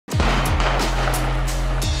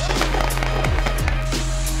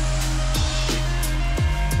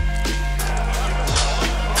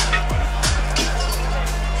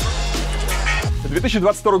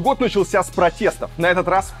2022 год начался с протестов. На этот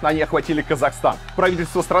раз они охватили Казахстан.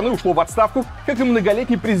 Правительство страны ушло в отставку, как и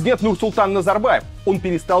многолетний президент Нур-Султан Назарбаев. Он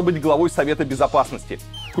перестал быть главой Совета безопасности.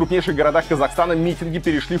 В крупнейших городах Казахстана митинги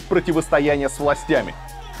перешли в противостояние с властями.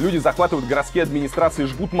 Люди захватывают городские администрации,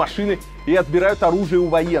 жгут машины и отбирают оружие у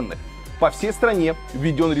военных. По всей стране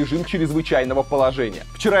введен режим чрезвычайного положения.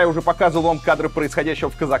 Вчера я уже показывал вам кадры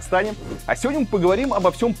происходящего в Казахстане, а сегодня мы поговорим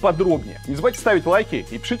обо всем подробнее. Не забывайте ставить лайки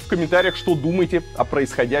и пишите в комментариях, что думаете о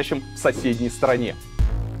происходящем в соседней стране.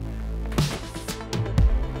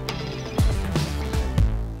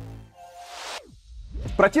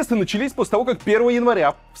 Протесты начались после того, как 1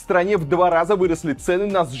 января в стране в 2 раза выросли цены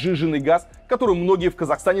на сжиженный газ, которым многие в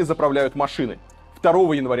Казахстане заправляют машины.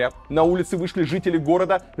 2 января на улицы вышли жители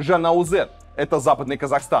города Жанаузен, это западный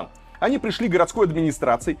Казахстан. Они пришли к городской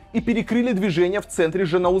администрации и перекрыли движение в центре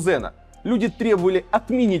Жанаузена. Люди требовали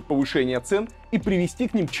отменить повышение цен и привести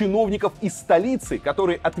к ним чиновников из столицы,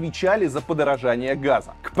 которые отвечали за подорожание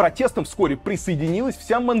газа. К протестам вскоре присоединилась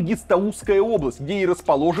вся Мангистауская область, где и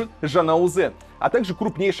расположен Жанаузен, а также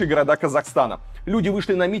крупнейшие города Казахстана. Люди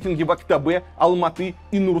вышли на митинги в Актабе, Алматы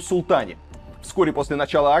и Нур-Султане. Вскоре после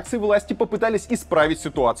начала акции власти попытались исправить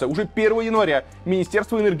ситуацию. Уже 1 января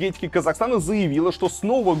Министерство энергетики Казахстана заявило, что с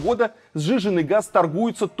нового года сжиженный газ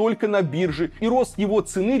торгуется только на бирже, и рост его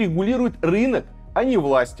цены регулирует рынок, а не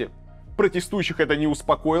власти. Протестующих это не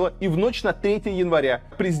успокоило, и в ночь на 3 января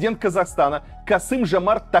президент Казахстана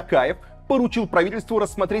Касым-Жомарт Токаев поручил правительству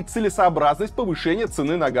рассмотреть целесообразность повышения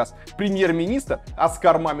цены на газ. Премьер-министр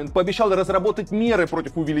Аскар Мамин пообещал разработать меры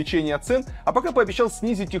против увеличения цен, а пока пообещал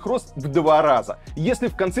снизить их рост в 2 раза. Если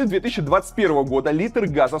в конце 2021 года литр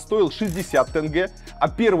газа стоил 60 тенге, а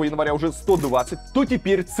 1 января уже 120, то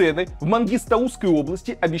теперь цены в Мангистаускской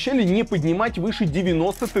области обещали не поднимать выше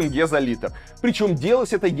 90 тенге за литр. Причем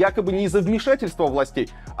делалось это якобы не из-за вмешательства властей,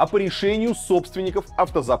 а по решению собственников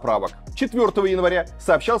автозаправок. 4 января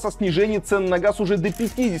сообщался о снижении цен на газ уже до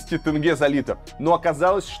 50 тенге за литр. Но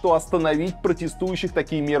оказалось, что остановить протестующих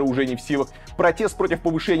такие меры уже не в силах. Протест против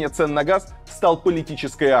повышения цен на газ стал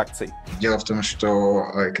политической акцией. Дело в том, что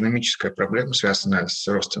экономическая проблема, связанная с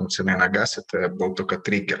ростом цены на газ, это был только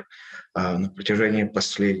триггер. На протяжении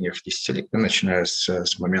последних десятилетий, начиная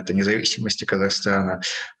с момента независимости Казахстана,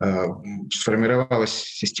 сформировалась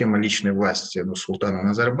система личной власти Нур-Султана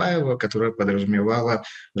Назарбаева, которая подразумевала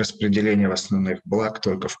распределение основных благ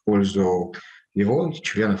только в пользу его,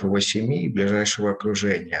 членов его семьи и ближайшего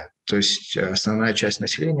окружения. То есть основная часть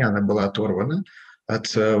населения, она была оторвана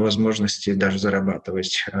от возможности даже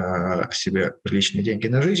зарабатывать себе приличные деньги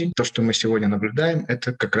на жизнь. То, что мы сегодня наблюдаем,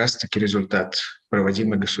 это как раз-таки результат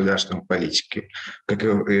проводимой государственной политики, как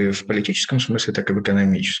и в политическом смысле, так и в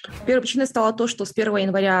экономическом. Первой причиной стало то, что с 1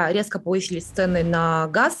 января резко повысились цены на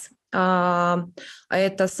газ.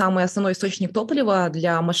 Это самый основной источник топлива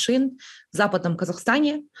для машин в западном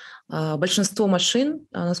Казахстане. Большинство машин,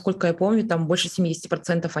 насколько я помню, там больше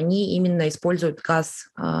 70% они именно используют газ,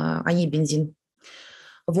 а не бензин.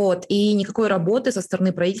 И никакой работы со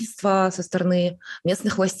стороны правительства, со стороны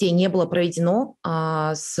местных властей не было проведено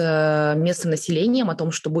с местным населением о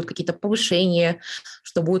том, что будут какие-то повышения,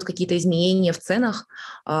 что будут какие-то изменения в ценах,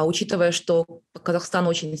 учитывая, что Казахстан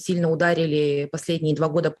очень сильно ударили последние 2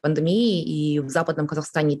 года пандемии, и в западном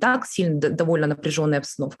Казахстане и так сильно довольно напряженная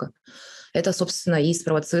обстановка. Это, собственно, и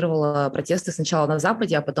спровоцировало протесты сначала на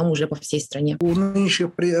Западе, а потом уже по всей стране. У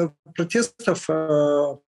нынешних протестов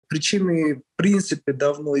причины, в принципе,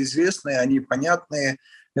 давно известны, они понятные.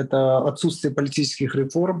 Это отсутствие политических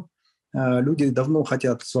реформ. Люди давно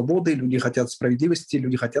хотят свободы, люди хотят справедливости,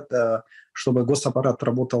 люди хотят, чтобы госаппарат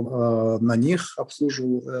работал на них,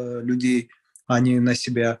 обслуживал людей, а не на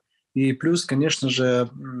себя. И плюс, конечно же,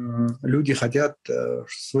 люди хотят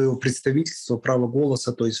своего представительства, права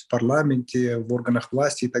голоса, то есть в парламенте, в органах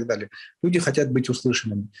власти и так далее. Люди хотят быть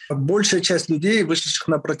услышанными. Большая часть людей, вышедших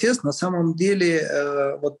на протест, на самом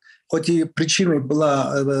деле, хоть и причиной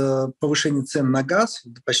была повышение цен на газ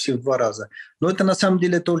почти в 2 раза, но это на самом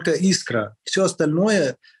деле только искра. Все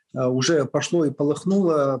остальное уже пошло и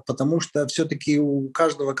полыхнуло, потому что все-таки у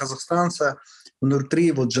каждого казахстанца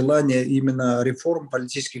внутри желание именно реформ,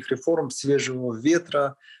 политических реформ, свежего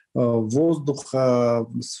ветра, воздуха,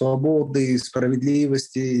 свободы,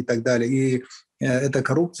 справедливости и так далее. И эта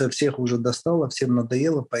коррупция всех уже достала, всем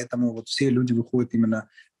надоела, поэтому все люди выходят именно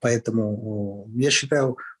поэтому. Я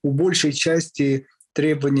считаю, у большей части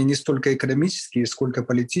требования не столько экономические, сколько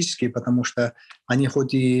политические, потому что они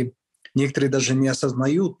хоть и некоторые даже не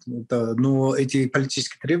осознают это, но эти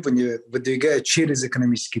политические требования выдвигают через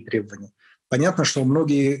экономические требования. Понятно, что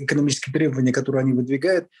многие экономические требования, которые они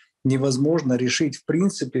выдвигают, невозможно решить в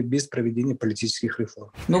принципе без проведения политических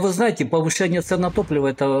реформ. Но вы знаете, повышение цен на топливо –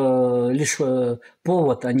 это лишь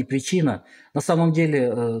повод, а не причина. На самом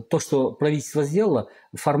деле, то, что правительство сделало,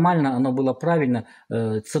 формально оно было правильно.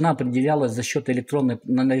 Цена определялась за счет на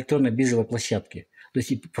электронной биржевой площадке. То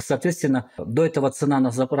есть, соответственно, до этого цена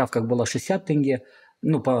на заправках была 60 тенге,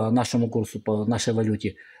 ну, по нашему курсу, по нашей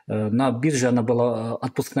валюте. На бирже она была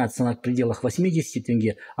отпускная цена в пределах 80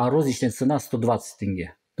 тенге, а розничная цена 120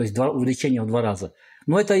 тенге. То есть увеличение в 2 раза.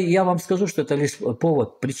 Но это, я вам скажу, что это лишь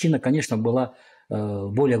повод. Причина, конечно, была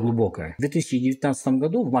более глубокая. В 2019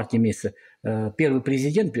 году, в марте месяце, первый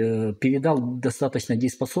президент передал достаточно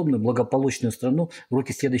дееспособную, благополучную страну в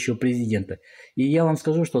руки следующего президента. И я вам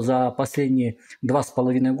скажу, что за последние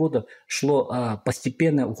 2,5 года шло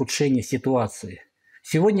постепенное ухудшение ситуации.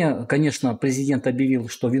 Сегодня, конечно, президент объявил,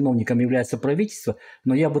 что виновником является правительство,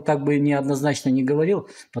 но я бы так неоднозначно не говорил.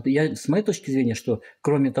 С моей точки зрения, что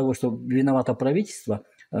кроме того, что виновато правительство,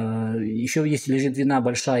 еще лежит вина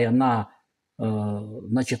большая на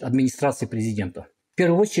администрации президента. В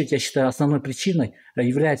первую очередь, я считаю, основной причиной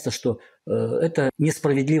является, что это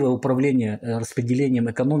несправедливое управление распределением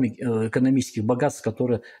экономических богатств,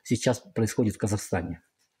 которое сейчас происходит в Казахстане.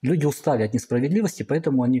 Люди устали от несправедливости,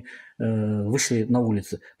 поэтому они вышли на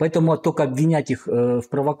улицы. Поэтому только обвинять их в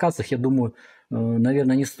провокациях, я думаю,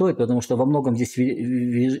 наверное, не стоит, потому что во многом здесь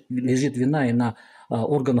лежит вина и на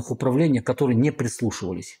органах управления, которые не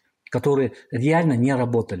прислушивались, которые реально не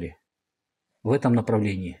работали в этом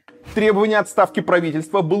направлении. Требование отставки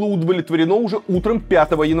правительства было удовлетворено уже утром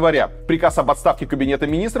 5 января. Приказ об отставке Кабинета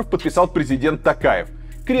министров подписал президент Токаев.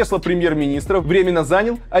 Кресло премьер-министра временно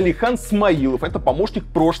занял Алихан Смаилов, это помощник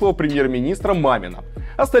прошлого премьер-министра Мамина.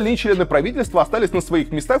 Остальные члены правительства остались на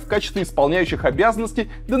своих местах в качестве исполняющих обязанности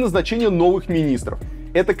до назначения новых министров.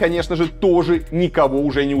 Это, конечно же, тоже никого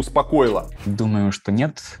уже не успокоило. Думаю, что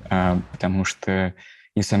нет, потому что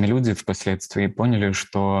и сами люди впоследствии поняли,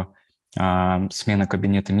 что смена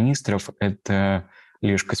кабинета министров – это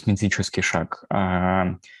лишь косметический шаг.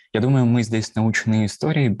 Я думаю, мы здесь научены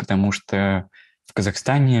историей, потому что в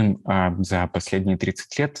Казахстане за последние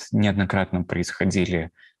 30 лет неоднократно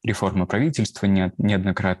происходили реформы правительства,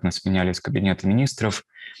 неоднократно сменялись кабинеты министров,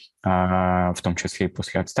 в том числе и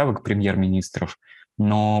после отставок премьер-министров,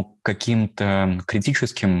 но к каким-то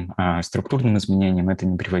критическим структурным изменениям это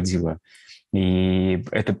не приводило. И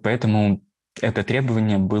поэтому это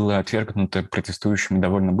требование было отвергнуто протестующими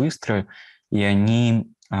довольно быстро, и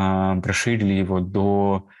они расширили его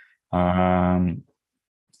до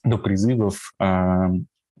призывов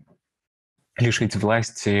лишить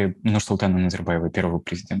власти Нур-Султана Назарбаева, первого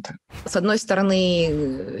президента. С одной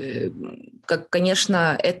стороны,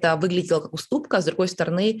 конечно, это выглядело как уступка, а с другой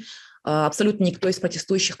стороны, абсолютно никто из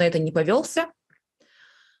протестующих на это не повелся,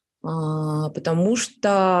 потому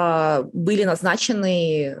что были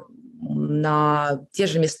назначены на те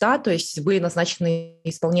же места, то есть были назначены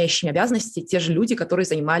исполняющими обязанности те же люди, которые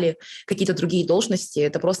занимали какие-то другие должности.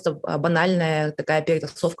 Это просто банальная такая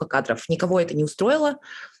перетасовка кадров. Никого это не устроило,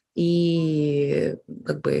 и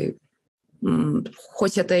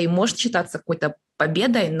хоть это и может считаться какой-то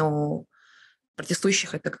победой, но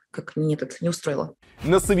протестующих это не устроило.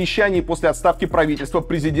 На совещании после отставки правительства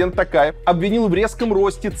президент Токаев обвинил в резком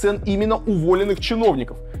росте цен именно уволенных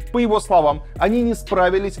чиновников. По его словам, они не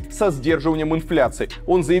справились со сдерживанием инфляции.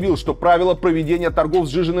 Он заявил, что правила проведения торгов с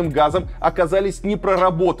сжиженным газом оказались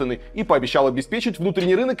непроработаны и пообещал обеспечить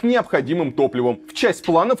внутренний рынок необходимым топливом. В часть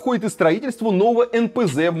плана входит и строительство нового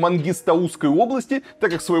НПЗ в Мангистаускской области, так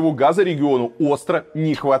как своего газа региону остро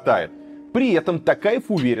не хватает. При этом Токаев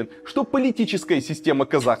уверен, что политическая система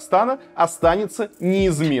Казахстана останется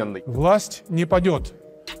неизменной. Власть не падет,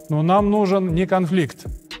 но нам нужен не конфликт,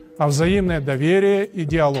 а взаимное доверие и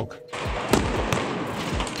диалог.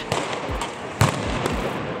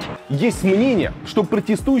 Есть мнение, что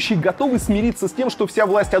протестующие готовы смириться с тем, что вся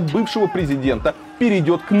власть от бывшего президента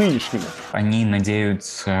перейдет к нынешнему. Они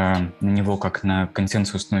надеются на него как на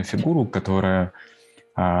консенсусную фигуру, которая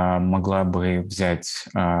могла бы взять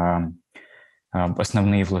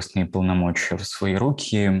основные властные полномочия в свои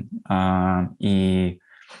руки и,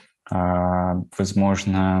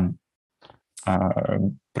 возможно,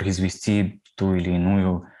 произвести то или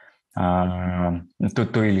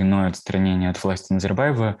иное отстранение от власти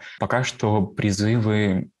Назарбаева. Пока что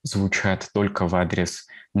призывы звучат только в адрес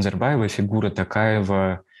Назарбаева. Фигура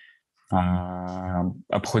Токаева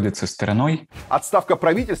обходится стороной. Отставка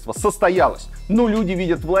правительства состоялась, но люди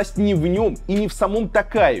видят власть не в нем и не в самом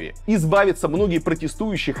Токаеве. Избавиться многие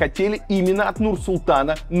протестующие хотели именно от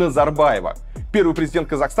Нур-Султана Назарбаева. Первый президент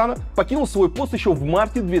Казахстана покинул свой пост еще в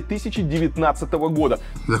марте 2019 года.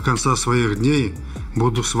 До конца своих дней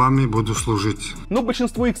буду с вами, буду служить. Но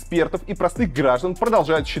большинство экспертов и простых граждан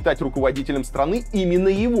продолжают считать руководителем страны именно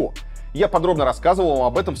его. Я подробно рассказывал вам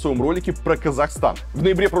об этом в своем ролике про Казахстан. В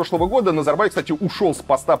ноябре прошлого года Назарбаев, кстати, ушел с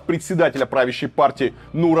поста председателя правящей партии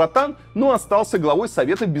Нур-Султан, но остался главой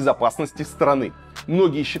Совета безопасности страны.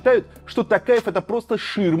 Многие считают, что Токаев — это просто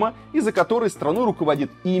ширма, из-за которой страной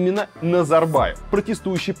руководит именно Назарбаев.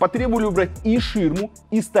 Протестующие потребовали убрать и ширму,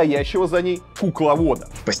 и стоящего за ней кукловода.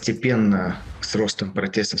 Постепенно с ростом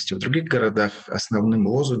протестности в других городах основным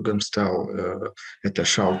лозунгом стал это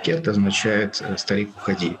 «шаукет», означает «старик,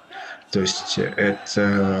 уходи». То есть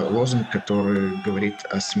это лозунг, который говорит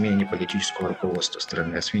о смене политического руководства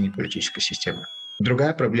страны, о смене политической системы.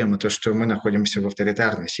 Другая проблема — то, что мы находимся в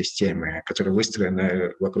авторитарной системе, которая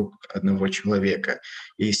выстроена вокруг одного человека.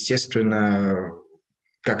 И, естественно,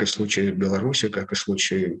 как и в случае в Беларуси, как и в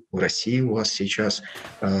случае в России у вас сейчас,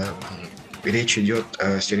 речь идет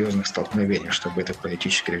о серьезных столкновениях, чтобы этот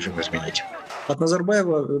политический режим изменить. От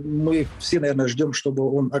Назарбаева мы все, наверное, ждем,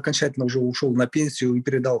 чтобы он окончательно уже ушел на пенсию и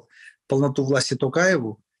передал полноту власти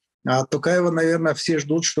Токаеву. А от Токаева, наверное, все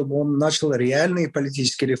ждут, чтобы он начал реальные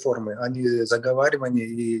политические реформы, а не заговаривание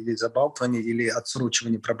или забалтывание или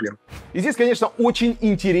отсрочивание проблем. И здесь, конечно, очень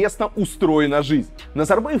интересно устроена жизнь.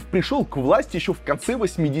 Назарбаев пришел к власти еще в конце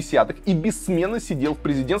 80-х и бессменно сидел в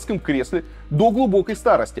президентском кресле до глубокой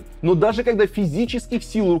старости. Но даже когда физических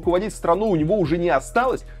сил руководить страной у него уже не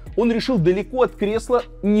осталось, он решил далеко от кресла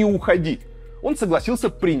не уходить. Он согласился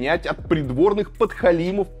принять от придворных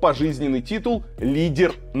подхалимов пожизненный титул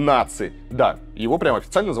 «Лидер нации». Да, его прямо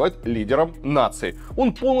официально называют лидером нации.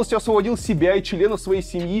 Он полностью освободил себя и членов своей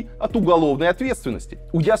семьи от уголовной ответственности.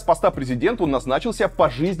 Уйдя с поста президента, он назначил себя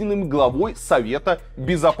пожизненным главой Совета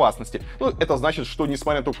безопасности. Это значит, что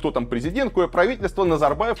несмотря на то, кто там президент, какое правительство,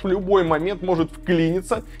 Назарбаев в любой момент может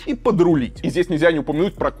вклиниться и подрулить. И здесь нельзя не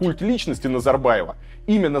упомянуть про культ личности Назарбаева.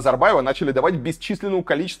 Имя Назарбаева начали давать бесчисленному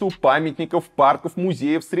количеству памятников, парков,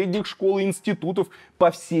 музеев, средних школ и институтов по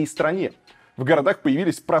всей стране. В городах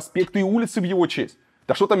появились проспекты и улицы в его честь.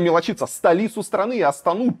 Да что там мелочиться, столицу страны и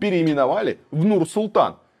Астану переименовали в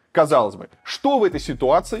Нур-Султан. Казалось бы, что в этой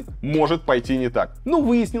ситуации может пойти не так? Но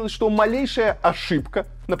выяснилось, что малейшая ошибка,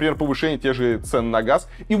 например, повышение тех же цен на газ,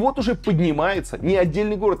 и вот уже поднимается не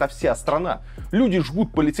отдельный город, а вся страна. Люди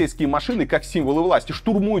жгут полицейские машины как символы власти,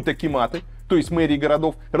 штурмуют акиматы, то есть мэрии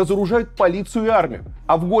городов, разоружают полицию и армию.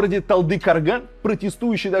 А в городе Талды-Карган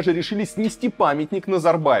протестующие даже решили снести памятник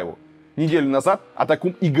Назарбаеву. Неделю назад о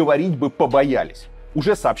таком и говорить бы побоялись.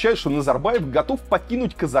 Уже сообщают, что Назарбаев готов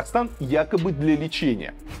покинуть Казахстан якобы для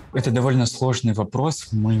лечения. Это довольно сложный вопрос.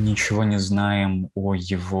 Мы ничего не знаем о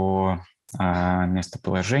его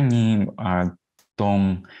местоположении, о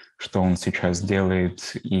том, что он сейчас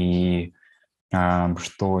делает и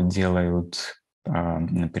что делают,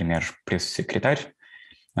 например, пресс-секретарь,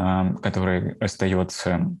 который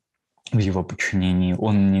остается в его подчинении.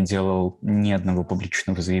 Он не делал ни одного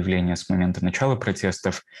публичного заявления с момента начала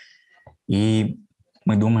протестов. И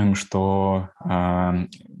мы думаем, что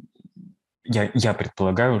я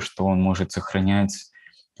предполагаю, что он может сохранять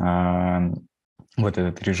вот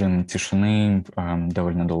этот режим тишины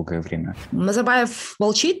довольно долгое время. Назарбаев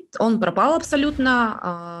молчит, он пропал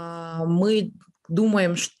абсолютно. Мы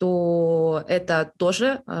думаем, что это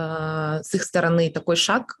тоже с их стороны такой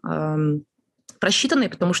шаг просчитанный,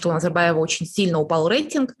 потому что у Назарбаева очень сильно упал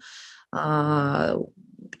рейтинг.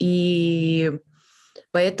 И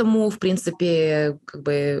поэтому, в принципе,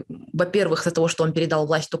 во-первых, из-за того, что он передал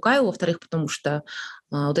власть Токаеву, во-вторых, потому что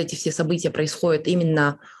вот эти все события происходят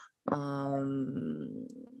именно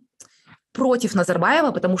против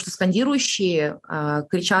Назарбаева, потому что скандирующие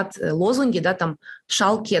кричат лозунги, да, там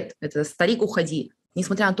 «шаукет», это «старик, уходи».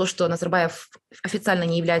 Несмотря на то, что Назарбаев официально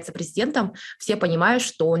не является президентом, все понимают,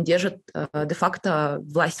 что он держит де-факто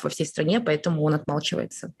власть во всей стране, поэтому он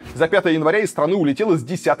отмалчивается. За 5 января из страны улетело с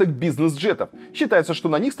десяток бизнес-джетов. Считается, что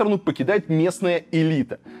на них страну покидает местная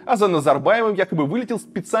элита. А за Назарбаевым якобы вылетел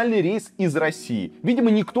специальный рейс из России.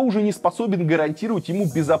 Видимо, никто уже не способен гарантировать ему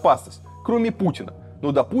безопасность, кроме Путина.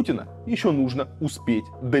 Но до Путина еще нужно успеть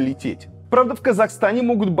долететь. Правда, в Казахстане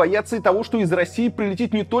могут бояться и того, что из России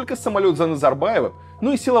прилетит не только самолет за Назарбаевым,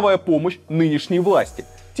 но и силовая помощь нынешней власти.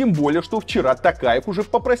 Тем более, что вчера Токаев уже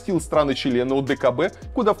попросил страны-члены ОДКБ,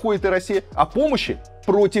 куда входит и Россия, о помощи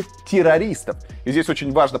против террористов. И здесь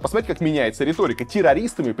очень важно посмотреть, как меняется риторика.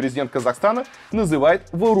 Террористами президент Казахстана называет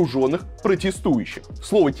вооруженных протестующих.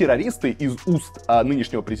 Слово «террористы» из уст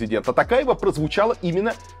нынешнего президента Токаева прозвучало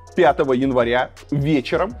именно 5 января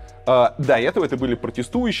вечером. До этого это были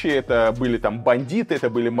протестующие, это были там бандиты,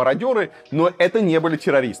 это были мародеры, но это не были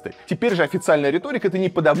террористы. Теперь же официальная риторика — это не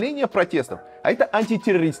подавление протестов, а это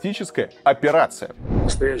антитеррористическая операция.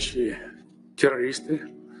 Настоящие террористы,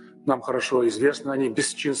 нам хорошо известно, они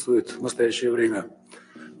бесчинствуют в настоящее время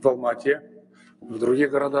в Алма-Ате, в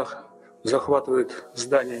других городах, захватывают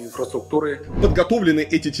здания инфраструктуры. Подготовлены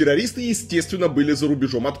эти террористы, естественно, были за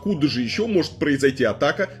рубежом. Откуда же еще может произойти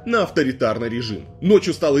атака на авторитарный режим?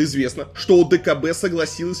 Ночью стало известно, что ОДКБ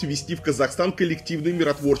согласилась ввести в Казахстан коллективные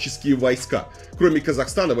миротворческие войска. Кроме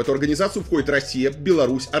Казахстана, в эту организацию входит Россия,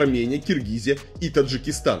 Беларусь, Армения, Киргизия и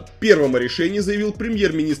Таджикистан. Первым о решении заявил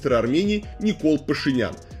премьер-министр Армении Никол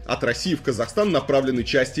Пашинян. От России в Казахстан направлены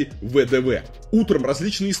части ВДВ. Утром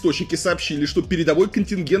различные источники сообщили, что передовой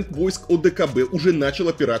контингент войск ОДКБ уже начал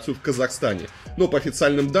операцию в Казахстане. Но по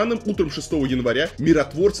официальным данным, утром 6 января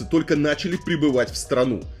миротворцы только начали прибывать в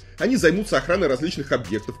страну. Они займутся охраной различных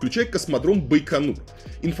объектов, включая космодром Байконур.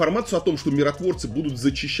 Информацию о том, что миротворцы будут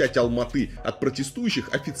зачищать Алматы от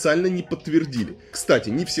протестующих, официально не подтвердили. Кстати,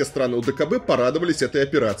 не все страны ОДКБ порадовались этой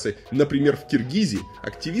операции. Например, в Киргизии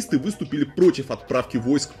активисты выступили против отправки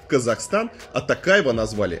войск в Казахстан, а Токаева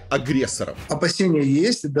назвали агрессором. Опасения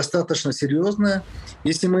есть, достаточно серьезные.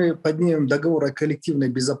 Если мы поднимем договор о коллективной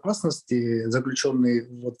безопасности, заключенный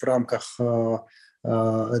вот в рамках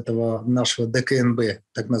этого нашего ДКНБ,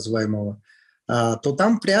 так называемого, то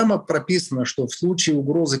там прямо прописано, что в случае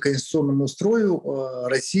угрозы конституционному строю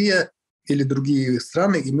Россия или другие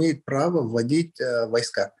страны имеют право вводить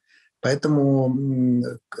войска. Поэтому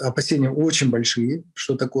опасения очень большие,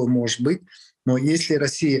 что такое может быть. Но если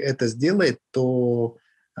Россия это сделает, то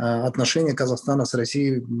отношения Казахстана с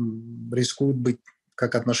Россией рискуют быть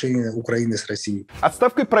как отношения Украины с Россией.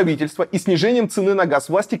 Отставкой правительства и снижением цены на газ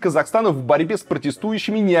власти Казахстана в борьбе с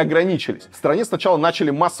протестующими не ограничились. В стране сначала начали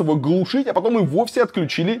массово глушить, а потом и вовсе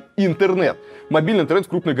отключили интернет. Мобильный интернет в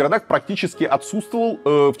крупных городах практически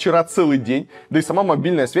отсутствовал вчера целый день, да и сама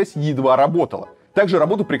мобильная связь едва работала. Также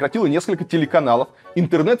работу прекратило несколько телеканалов.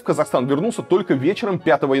 Интернет в Казахстан вернулся только вечером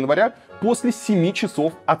 5 января после 7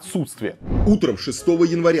 часов отсутствия. Утром 6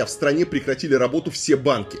 января в стране прекратили работу все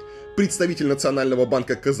банки. Представитель Национального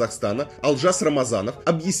банка Казахстана Алжас Рамазанов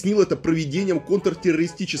объяснил это проведением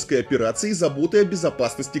контртеррористической операции и заботой о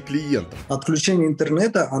безопасности клиентов. Отключение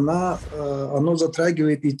интернета, оно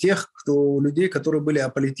затрагивает и тех, людей, которые были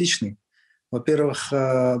аполитичны. Во-первых,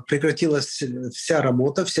 прекратилась вся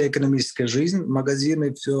работа, вся экономическая жизнь,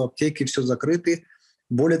 магазины, все, аптеки, все закрыты.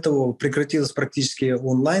 Более того, прекратился практически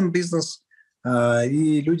онлайн-бизнес,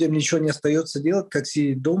 и людям ничего не остается делать, как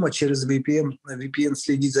сидеть дома через VPN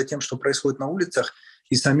следить за тем, что происходит на улицах,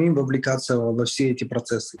 и самим вовлекаться во все эти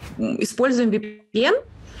процессы. Используем VPN.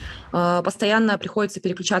 Постоянно приходится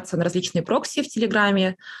переключаться на различные прокси в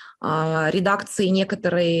Телеграме. Редакции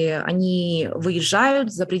некоторые, они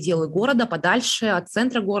выезжают за пределы города, подальше от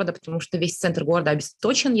центра города, потому что весь центр города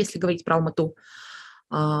обесточен, если говорить про Алмату.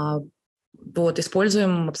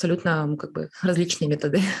 Используем абсолютно различные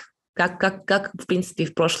методы. Как, в принципе, и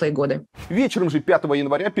в прошлые годы. Вечером же 5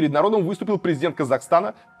 января перед народом выступил президент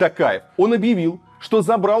Казахстана Токаев. Он объявил, что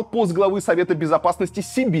забрал пост главы Совета Безопасности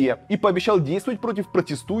себе и пообещал действовать против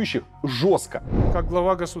протестующих жестко. Как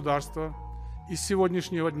глава государства и с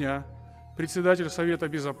сегодняшнего дня председатель Совета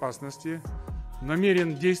Безопасности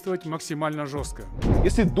намерен действовать максимально жестко.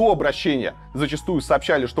 Если до обращения зачастую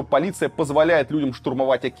сообщали, что полиция позволяет людям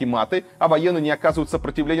штурмовать акиматы, а военные не оказывают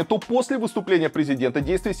сопротивления, то после выступления президента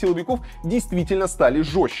действия силовиков действительно стали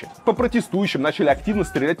жестче. По протестующим начали активно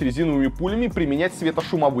стрелять резиновыми пулями и применять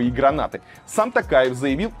светошумовые гранаты. Сам Токаев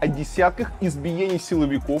заявил о десятках избиений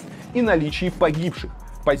силовиков и наличии погибших.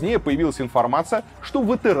 Позднее появилась информация, что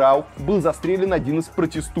в Атырау был застрелен один из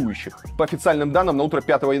протестующих. По официальным данным, на утро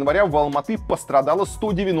 5 января в Алматы пострадало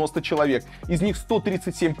 190 человек, из них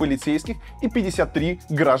 137 полицейских и 53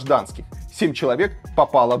 гражданских. 7 человек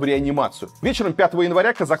попало в реанимацию. Вечером 5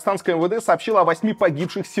 января казахстанское МВД сообщило о 8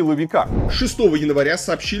 погибших силовиках. 6 января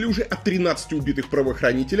сообщили уже о 13 убитых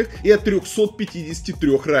правоохранителях и о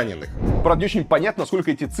 353 раненых. Правда, не очень понятно,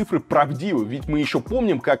 насколько эти цифры правдивы, ведь мы еще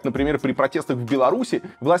помним, как, например, при протестах в Беларуси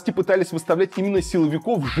власти пытались выставлять именно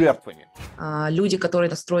силовиков жертвами. Люди, которые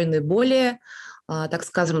настроены более, так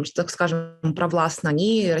скажем, провластно,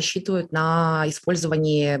 они рассчитывают на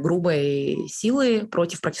использование грубой силы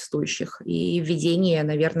против протестующих и введение,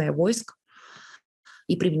 наверное, войск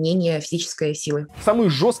и применения физической силы. Самые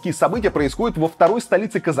жесткие события происходят во второй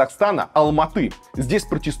столице Казахстана – Алматы. Здесь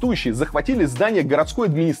протестующие захватили здание городской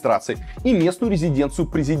администрации и местную резиденцию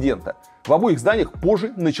президента. В обоих зданиях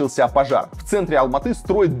позже начался пожар. В центре Алматы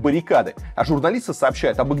строят баррикады, а журналисты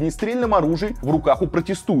сообщают об огнестрельном оружии в руках у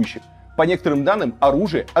протестующих. По некоторым данным,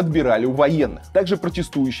 оружие отбирали у военных. Также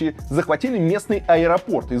протестующие захватили местный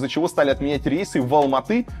аэропорт, из-за чего стали отменять рейсы в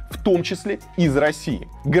Алматы, в том числе из России.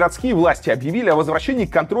 Городские власти объявили о возвращении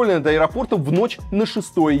контроля над аэропортом в ночь на 6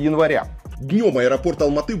 января. Днем аэропорт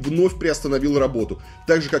Алматы вновь приостановил работу,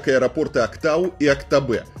 так же как и аэропорты Актау и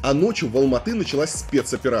Актабе. А ночью в Алматы началась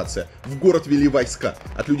спецоперация. В город ввели войска.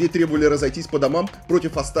 От людей требовали разойтись по домам,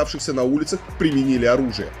 против оставшихся на улицах применили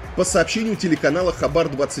оружие. По сообщению телеканала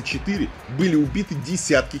Хабар-24 были убиты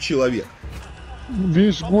десятки человек.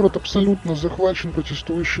 Весь город абсолютно захвачен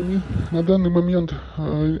протестующими. На данный момент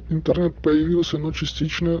интернет появился, но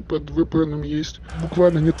частично под VPN есть.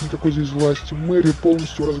 Буквально нет никакой здесь власти. Мэрия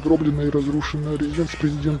полностью разгромлена и разрушена. Резиденция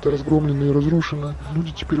президента разгромлена и разрушена.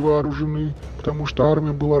 Люди теперь вооружены, потому что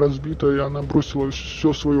армия была разбита, и она бросила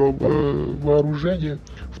все свое вооружение,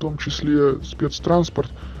 в том числе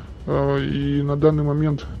спецтранспорт. И на данный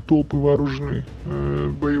момент толпы вооружены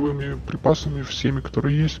боевыми припасами, всеми,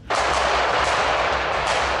 которые есть.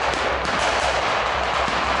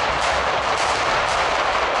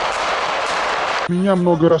 Меня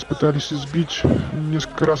много раз пытались избить,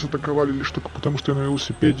 несколько раз атаковали лишь только потому, что я на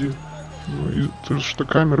велосипеде. Потому что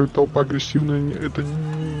камеры, толпа агрессивная, это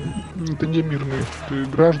не мирные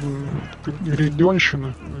граждане, это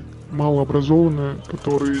регионщина, малообразованная,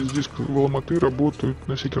 которые здесь в Алматы работают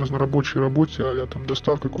на всякой разнорабочей работе, а там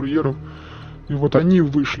доставка курьеров. И вот они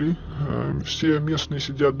вышли, все местные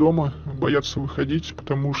сидят дома, боятся выходить,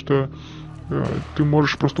 потому что ты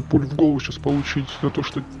можешь просто пулю в голову сейчас получить за то,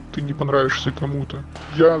 что ты не понравишься кому-то.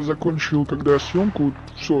 Я закончил, когда съемку,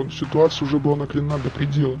 все, ситуация уже была накалена до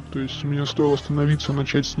предела. То есть мне стоило остановиться,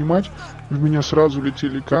 начать снимать, в меня сразу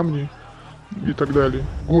летели камни и так далее.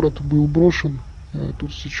 Город был брошен,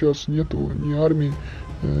 тут сейчас нету ни армии,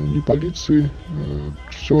 ни полиции,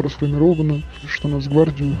 все расформировано, что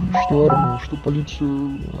Нацгвардию, что армию, что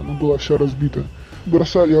полицию, она была вся разбита.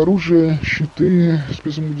 Бросали оружие, щиты,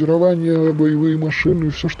 спецмундирование, боевые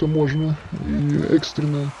машины, все, что можно. И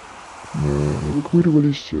экстренно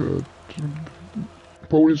эвакуировались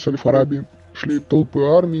по улице Аль-Фараби. Шли толпы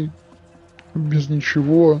армии, без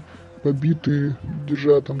ничего, побитые,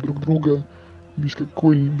 держа там друг друга, без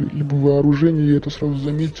какой-либо вооружения. Я это сразу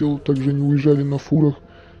заметил. Также они уезжали на фурах.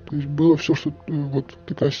 То есть было все, что вот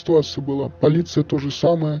такая ситуация была. Полиция то же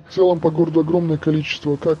самое. В целом по городу огромное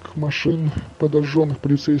количество как машин подожженных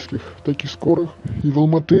полицейских, так и скорых. И в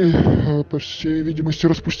Алматы, по всей видимости,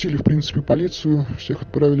 распустили в принципе полицию. Всех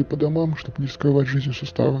отправили по домам, чтобы не рисковать жизнью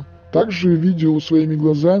состава. Также видел своими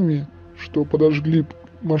глазами, что подожгли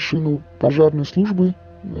машину пожарной службы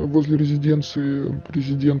возле резиденции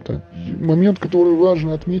президента. Момент, который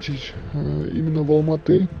важно отметить, именно в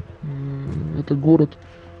Алматы, это город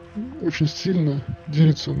очень сильно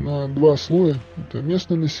делится на два слоя. Это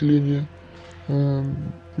местное население,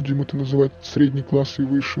 будем это называть средний класс и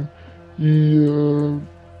выше, и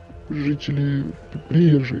жители,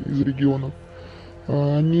 приезжие из регионов.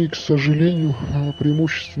 Они, к сожалению,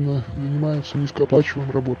 преимущественно занимаются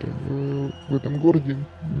низкооплачиваемой работой в этом городе,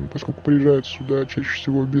 поскольку приезжают сюда чаще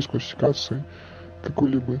всего без квалификации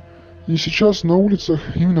какой-либо. И сейчас на улицах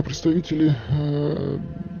именно представители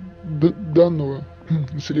данного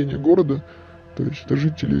населения города, то есть это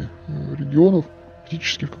жители регионов,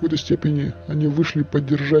 фактически в какой-то степени они вышли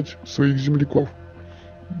поддержать своих земляков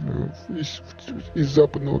из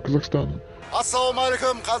западного Казахстана. Ассаламу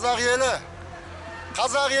алейкум, қазақ елі.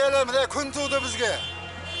 Қазақ елі міне күн туды бізге.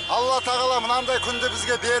 Алла тағала мынандай күнді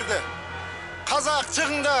бізге берді. Қазақ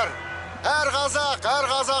шығыңдар. Әр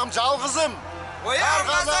қазағым жалғызым. Әр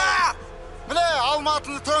қазақ. Міне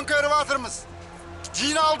Алматыны төңкеріп жатырмыз.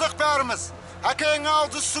 Жиналдық бәріміз. Әкең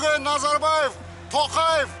алды сүген Назарбаев,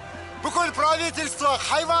 Токаев, бүкіл правительство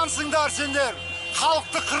хайвансыңдар сендер.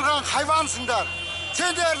 Халықты қырған хайвансыңдар.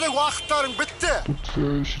 Сендердің уақыттарың бітті.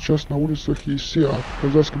 Тут сейчас на улицах есть все, от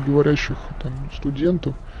казахскоговорящих там,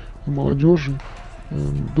 студентов и молодежи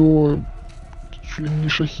до чуть ли не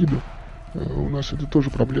шахидов. У нас это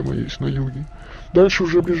тоже проблема есть на юге. Дальше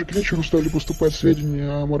уже ближе к вечеру стали поступать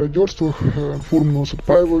сведения о мародерствах. Фурманова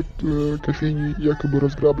Сатпаева кофейни якобы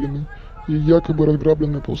разграблены. И якобы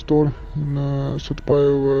разграбленный полстор на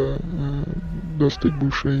Сатпаева достать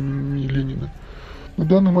бывшее имени Ленина. На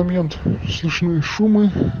данный момент слышны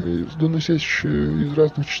шумы, доносящие из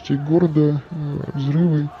разных частей города,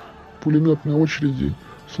 взрывы, пулеметные очереди.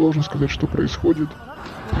 Сложно сказать, что происходит.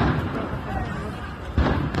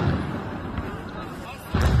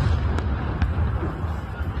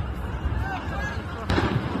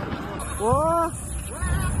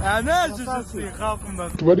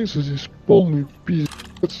 Творится здесь полный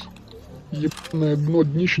пиздец, ебаное дно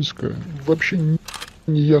днищенское, вообще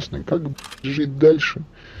не ясно, как жить дальше,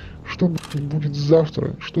 что будет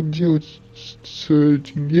завтра, что делать с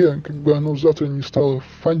тенге, как бы оно завтра не стало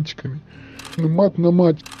фантиками. Мат на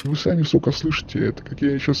мать, вы сами, сука, слышите это, как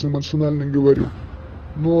я сейчас эмоционально говорю.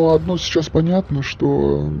 Но одно сейчас понятно,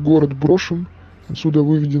 что город брошен, отсюда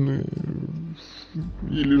выведены,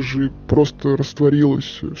 или же просто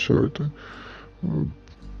растворилось все это.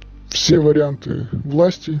 Все варианты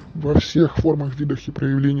власти во всех формах, видах и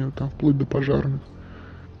проявлениях, там, вплоть до пожарных.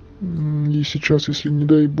 И сейчас, если, не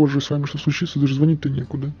дай Боже, с вами что случится, даже звонить-то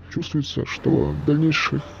некуда. Чувствуется, что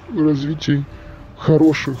дальнейших развитий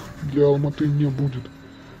хороших для Алматы не будет.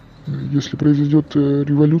 Если произойдет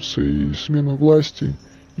революция и смена власти,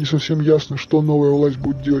 не совсем ясно, что новая власть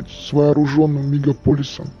будет делать с вооруженным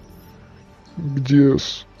мегаполисом, где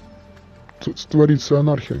творится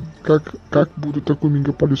анархия. Как будут такой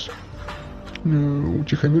мегаполис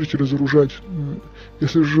утихомирить и разоружать?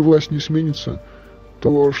 Если же власть не сменится,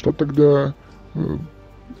 то что тогда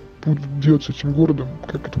будет делать с этим городом?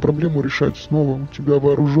 Как эту проблему решать? Снова у тебя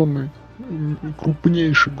вооруженный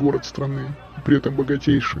крупнейший город страны, при этом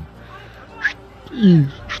богатейший. И,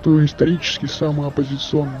 что исторически, самый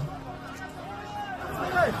оппозиционный.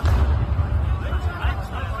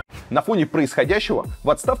 На фоне происходящего в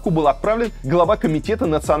отставку был отправлен глава Комитета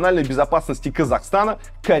национальной безопасности Казахстана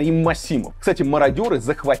Карим Масимов. Кстати, мародеры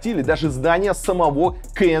захватили даже здание самого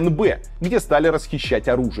КНБ, где стали расхищать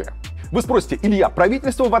оружие. Вы спросите, Илья,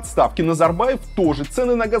 правительство в отставке, Назарбаев тоже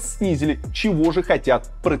цены на газ снизили. Чего же хотят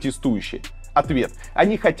протестующие? Ответ.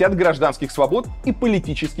 Они хотят гражданских свобод и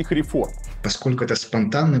политических реформ. Поскольку это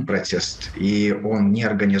спонтанный протест, и он не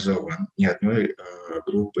организован ни одной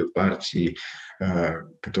группы, партии,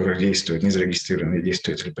 которые действуют, не зарегистрированные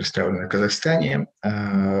действователи, представленные в Казахстане,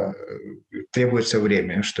 требуется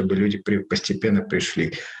время, чтобы люди постепенно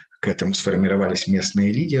пришли к этому, сформировались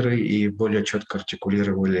местные лидеры и более четко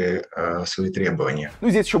артикулировали свои требования.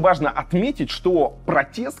 Ну, здесь еще важно отметить, что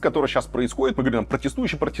протест, который сейчас происходит, мы говорим,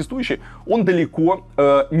 протестующий, он далеко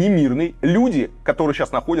не мирный. Люди, которые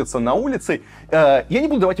сейчас находятся на улице, я не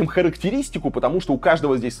буду давать им характеристику, потому что у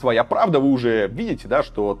каждого здесь своя правда. Вы уже видите, да,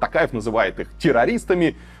 что Токаев называет их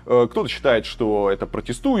террористами, кто-то считает, что это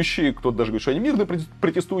протестующие, кто-то даже говорит, что они мирные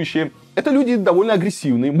протестующие. Это люди довольно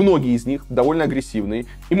агрессивные, многие из них довольно агрессивные.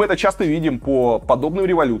 И мы это часто видим по подобным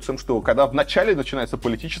революциям, что когда вначале начинается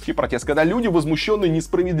политический протест, когда люди, возмущенные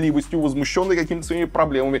несправедливостью, возмущенные какими-то своими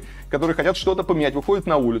проблемами, которые хотят что-то поменять, выходят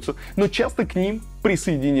на улицу, но часто к ним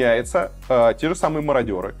присоединяются те же самые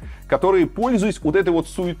мародеры, которые, пользуясь вот этой вот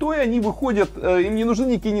суетой, они выходят, им не нужны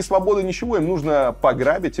никакие ни свободы, ничего, им нужно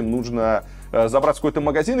пограбить, им нужно забрать какой-то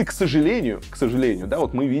магазин, и, к сожалению, да,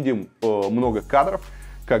 вот мы видим много кадров,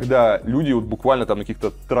 когда люди вот буквально там на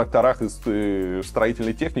каких-то тракторах из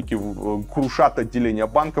строительной техники крушат отделения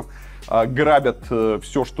банков, грабят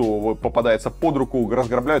все, что попадается под руку,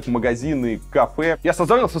 разграбляют магазины, кафе. Я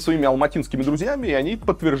созвонился со своими алматинскими друзьями, и они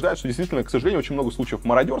подтверждают, что действительно, к сожалению, очень много случаев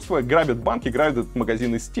мародерства. Грабят банки, грабят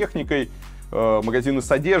магазины с техникой, магазины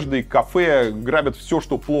с одеждой, кафе, грабят все,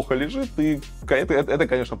 что плохо лежит, и это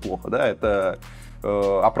конечно, плохо, да, это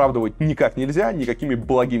оправдывать никак нельзя, никакими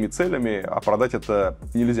благими целями оправдать это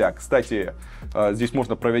нельзя. Кстати, здесь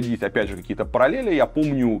можно проводить, опять же, какие-то параллели. Я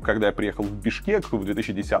помню, когда я приехал в Бишкек в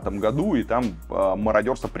 2010 году, и там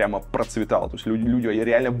мародерство прямо процветало. То есть люди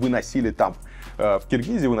реально выносили там, в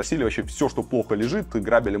Киргизии, выносили вообще все, что плохо лежит,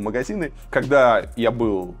 грабили магазины. Когда я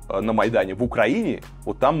был на Майдане в Украине,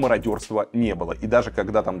 вот там мародерства не было. И даже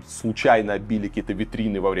когда там случайно били какие-то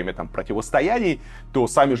витрины во время там противостояний, то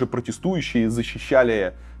сами же протестующие защищали,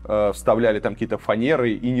 вставляли там какие-то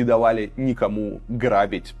фанеры и не давали никому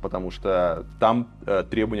грабить, потому что там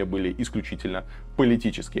требования были исключительно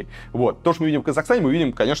политические. Вот. То, что мы видим в Казахстане, мы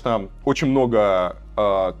видим, конечно, очень много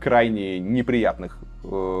крайне неприятных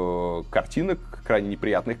картинок, крайне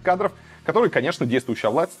неприятных кадров, которые, конечно, действующая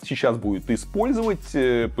власть сейчас будет использовать,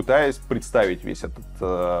 пытаясь представить весь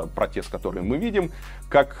этот протест, который мы видим,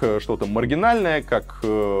 как что-то маргинальное, как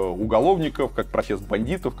уголовников, как протест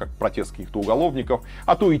бандитов, как протест каких-то уголовников,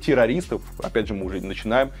 а то и террористов. Опять же, мы уже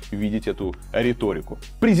начинаем видеть эту риторику.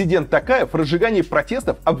 Президент Токаев в разжигании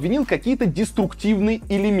протестов обвинил какие-то деструктивные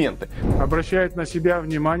элементы. Обращает на себя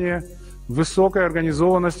внимание высокая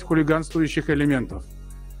организованность хулиганствующих элементов.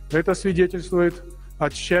 Это свидетельствует о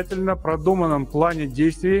тщательно продуманном плане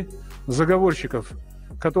действий заговорщиков,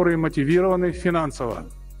 которые мотивированы финансово.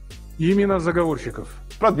 Именно заговорщиков.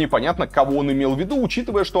 Правда, непонятно, кого он имел в виду,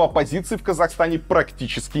 учитывая, что оппозиции в Казахстане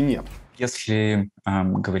практически нет. Если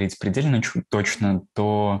говорить предельно точно,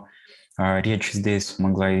 то Речь здесь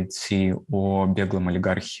могла идти о беглом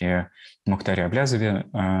олигархе Мухтаре Аблязове,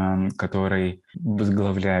 который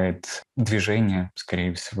возглавляет движение,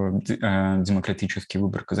 скорее всего, демократический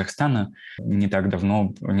выбор Казахстана. Не так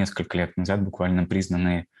давно, несколько лет назад, буквально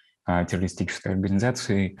признанные террористической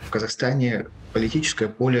организацией. В Казахстане политическое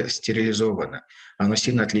поле стерилизовано. Оно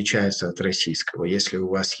сильно отличается от российского. Если у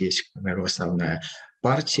вас есть, например, основная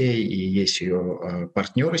партия и есть ее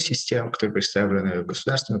партнеры систем, которые представлены в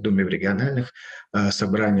Государственной Думе, в региональных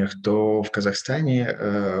собраниях, то в Казахстане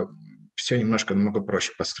все намного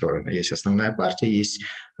проще построено. Есть основная партия, есть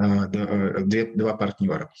два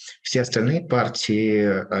партнера. Все остальные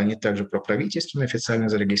партии, они также проправительственные, официально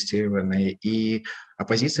зарегистрированные, и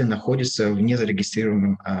оппозиция находится в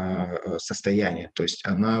незарегистрированном состоянии, то есть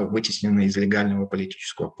она вытеснена из легального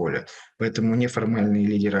политического поля. Поэтому неформальные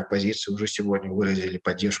лидеры оппозиции уже сегодня выразили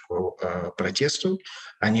поддержку протесту,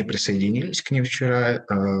 они присоединились к ним вчера.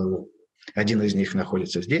 Один из них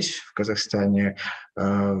находится здесь, в Казахстане,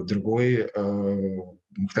 другой,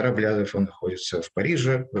 Мухтар Аблязов, он находится в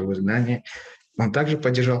Париже, в изгнании. Он также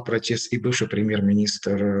поддержал протест, и бывший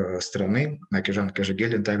премьер-министр страны Накижан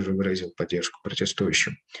Кожегелдин также выразил поддержку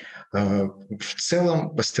протестующим. В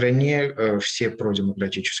целом по стране все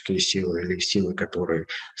продемократические силы или силы, которые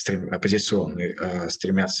оппозиционные,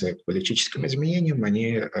 стремятся к политическим изменениям,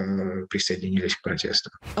 они присоединились к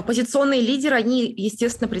протестам. Оппозиционные лидеры, они,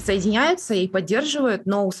 естественно, присоединяются и поддерживают,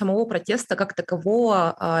 но у самого протеста как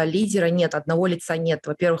такового лидера нет, одного лица нет.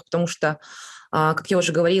 Во-первых, потому что, как я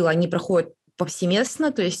уже говорила, они проходят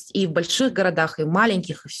повсеместно, то есть и в больших городах, и в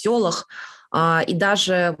маленьких, и в селах, и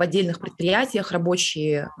даже в отдельных предприятиях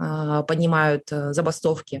рабочие поднимают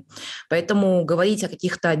забастовки. Поэтому говорить о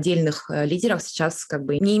каких-то отдельных лидерах сейчас как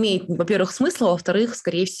бы не имеет, во-первых, смысла, во-вторых,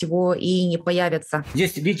 скорее всего, и не появится.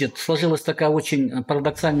 Здесь, видите, сложилась такая очень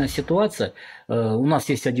парадоксальная ситуация. У нас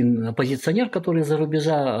есть один оппозиционер, который из-за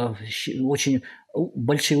рубежа очень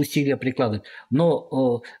большие усилия прикладывает.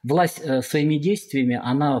 Но власть своими действиями,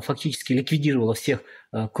 она фактически ликвидировала всех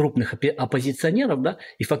крупных оппозиционеров, да,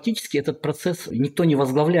 и фактически этот процесс никто не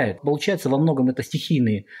возглавляет. Получается, во многом это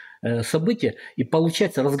стихийные события, и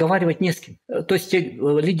получается, разговаривать не с кем. То есть те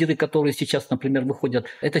лидеры, которые сейчас, например, выходят,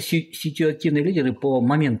 это ситуативные лидеры по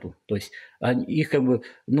моменту. То есть их как бы,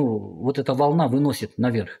 вот эта волна выносит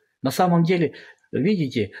наверх. На самом деле,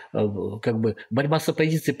 видите, как бы борьба с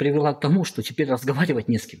оппозицией привела к тому, что теперь разговаривать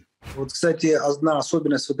не с кем. Вот, кстати, одна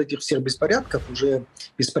особенность вот этих всех беспорядков, уже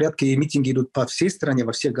беспорядки и митинги идут по всей стране,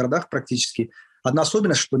 во всех городах практически. Одна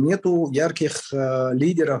особенность, что нету ярких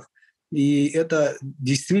лидеров, и это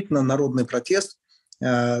действительно народный протест.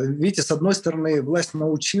 Видите, с одной стороны, власть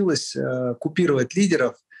научилась купировать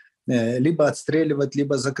лидеров, либо отстреливать,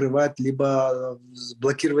 либо закрывать, либо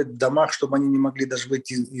блокировать в домах, чтобы они не могли даже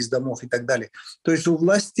выйти из домов и так далее. То есть у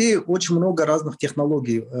власти очень много разных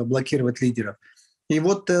технологий блокировать лидеров. И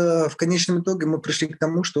вот в конечном итоге мы пришли к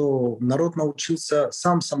тому, что народ научился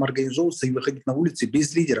сам самоорганизовываться и выходить на улицы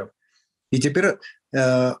без лидеров. И теперь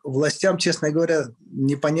властям, честно говоря,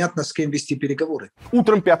 непонятно, с кем вести переговоры.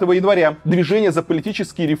 Утром 5 января Движение за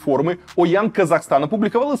политические реформы «Оян Казахстан»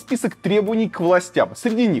 опубликовало список требований к властям.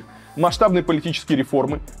 Среди них масштабные политические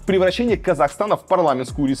реформы, превращение Казахстана в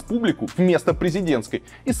парламентскую республику вместо президентской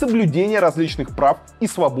и соблюдение различных прав и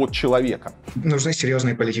свобод человека. Нужны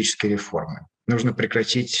серьезные политические реформы. Нужно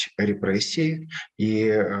прекратить репрессии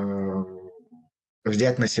и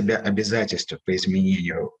взять на себя обязательства по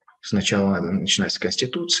изменению. Сначала надо начинать с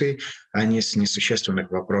Конституции, а не с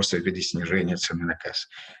несущественных вопросов в виде снижения цены на газ.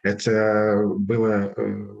 Это было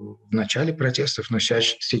в начале протестов, но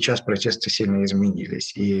сейчас протесты сильно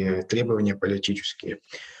изменились, и требования политические.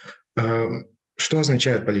 Что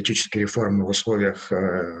означают политические реформы в условиях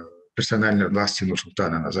персональной власти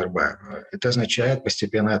Нур-Султана Назарбаева? Это означает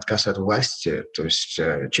постепенный отказ от власти, то есть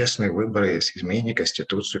честные выборы с изменением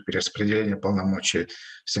Конституции, перераспределение полномочий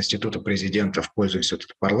с института президента в пользу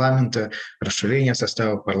института парламента, расширение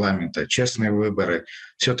состава парламента, честные выборы.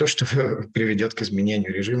 Все то, что приведет к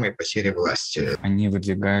изменению режима и потере власти. Они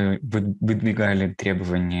выдвигали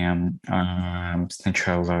требования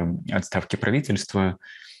сначала отставки правительства,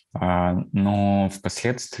 но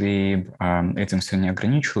впоследствии этим все не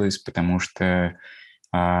ограничилось, потому что,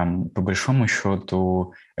 по большому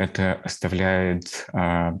счету, это оставляет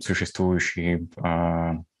существующий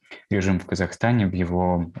режим в Казахстане в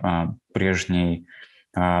его прежней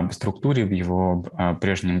структуре, в его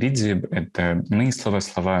прежнем виде. Это иные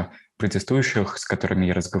слова протестующих, с которыми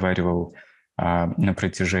я разговаривал на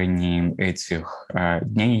протяжении этих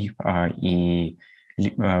дней и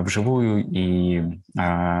вживую, и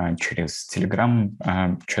через Telegram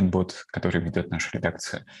чат-бот, который ведет наша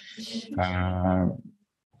редакция.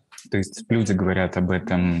 То есть люди говорят об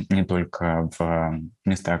этом не только в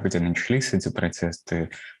местах, где начались эти протесты,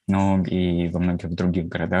 но и во многих других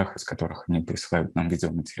городах, из которых они присылают нам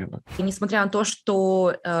видеоматериалы. И несмотря на то,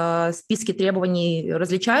 что списки требований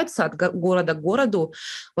различаются от города к городу,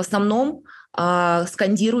 в основном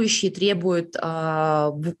скандирующие требуют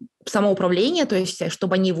самоуправления, то есть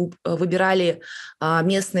чтобы они выбирали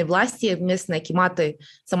местные власти, местные акиматы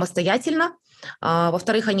самостоятельно.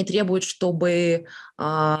 Во-вторых, они требуют, чтобы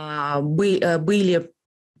были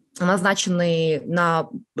назначены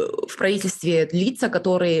в правительстве лица,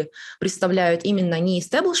 которые представляют именно не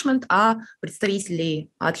истеблишмент, а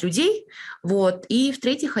представителей от людей. Вот. И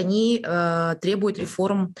в-третьих, они требуют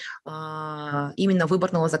реформ именно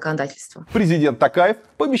выборного законодательства. Президент Токаев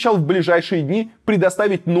пообещал в ближайшие дни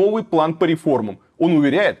предоставить новый план по реформам. Он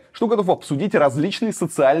уверяет, что готов обсудить различные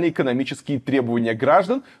социально-экономические требования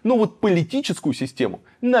граждан, но вот политическую систему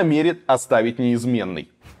намерен оставить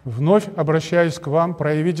неизменной. Вновь обращаюсь к вам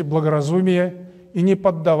проявить благоразумие и не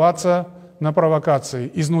поддаваться на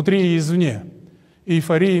провокации изнутри и извне,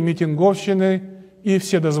 эйфории митинговщины и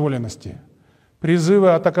вседозволенности.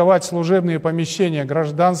 Призывы атаковать служебные помещения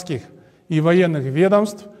гражданских и военных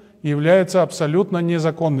ведомств являются абсолютно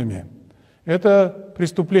незаконными. Это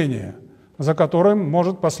преступление, за которым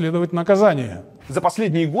может последовать наказание. За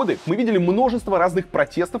последние годы мы видели множество разных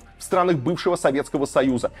протестов в странах бывшего Советского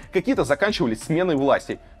Союза. Какие-то заканчивались сменой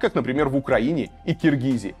власти, как, например, в Украине и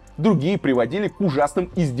Киргизии. Другие приводили к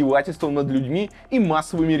ужасным издевательствам над людьми и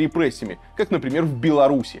массовыми репрессиями, как, например, в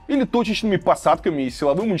Беларуси. Или точечными посадками и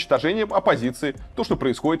силовым уничтожением оппозиции, то, что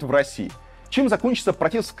происходит в России. Чем закончится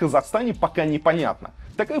протест в Казахстане, пока непонятно.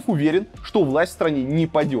 Токаев уверен, что власть в стране не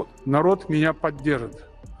падет. Народ меня поддержит.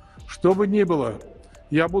 Что бы ни было,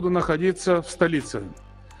 я буду находиться в столице.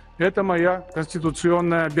 Это моя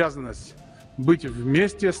конституционная обязанность – быть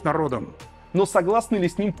вместе с народом. Но согласны ли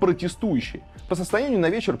с ним протестующие? По состоянию на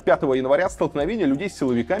вечер 5 января столкновения людей с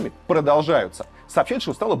силовиками продолжаются. Сообщают,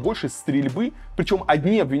 что стало больше стрельбы, причем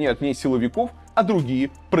одни обвиняют в ней силовиков, а другие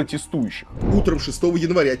 – протестующих. Утром 6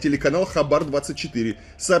 января телеканал Хабар-24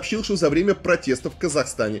 сообщил, что за время протестов в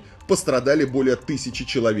Казахстане пострадали более 1000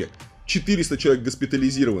 человек. 400 человек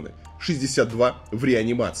госпитализированы, 62 в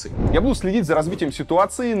реанимации. Я буду следить за развитием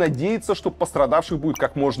ситуации и надеяться, что пострадавших будет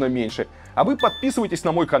как можно меньше. А вы подписывайтесь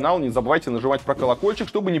на мой канал, не забывайте нажимать про колокольчик,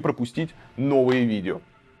 чтобы не пропустить новые видео.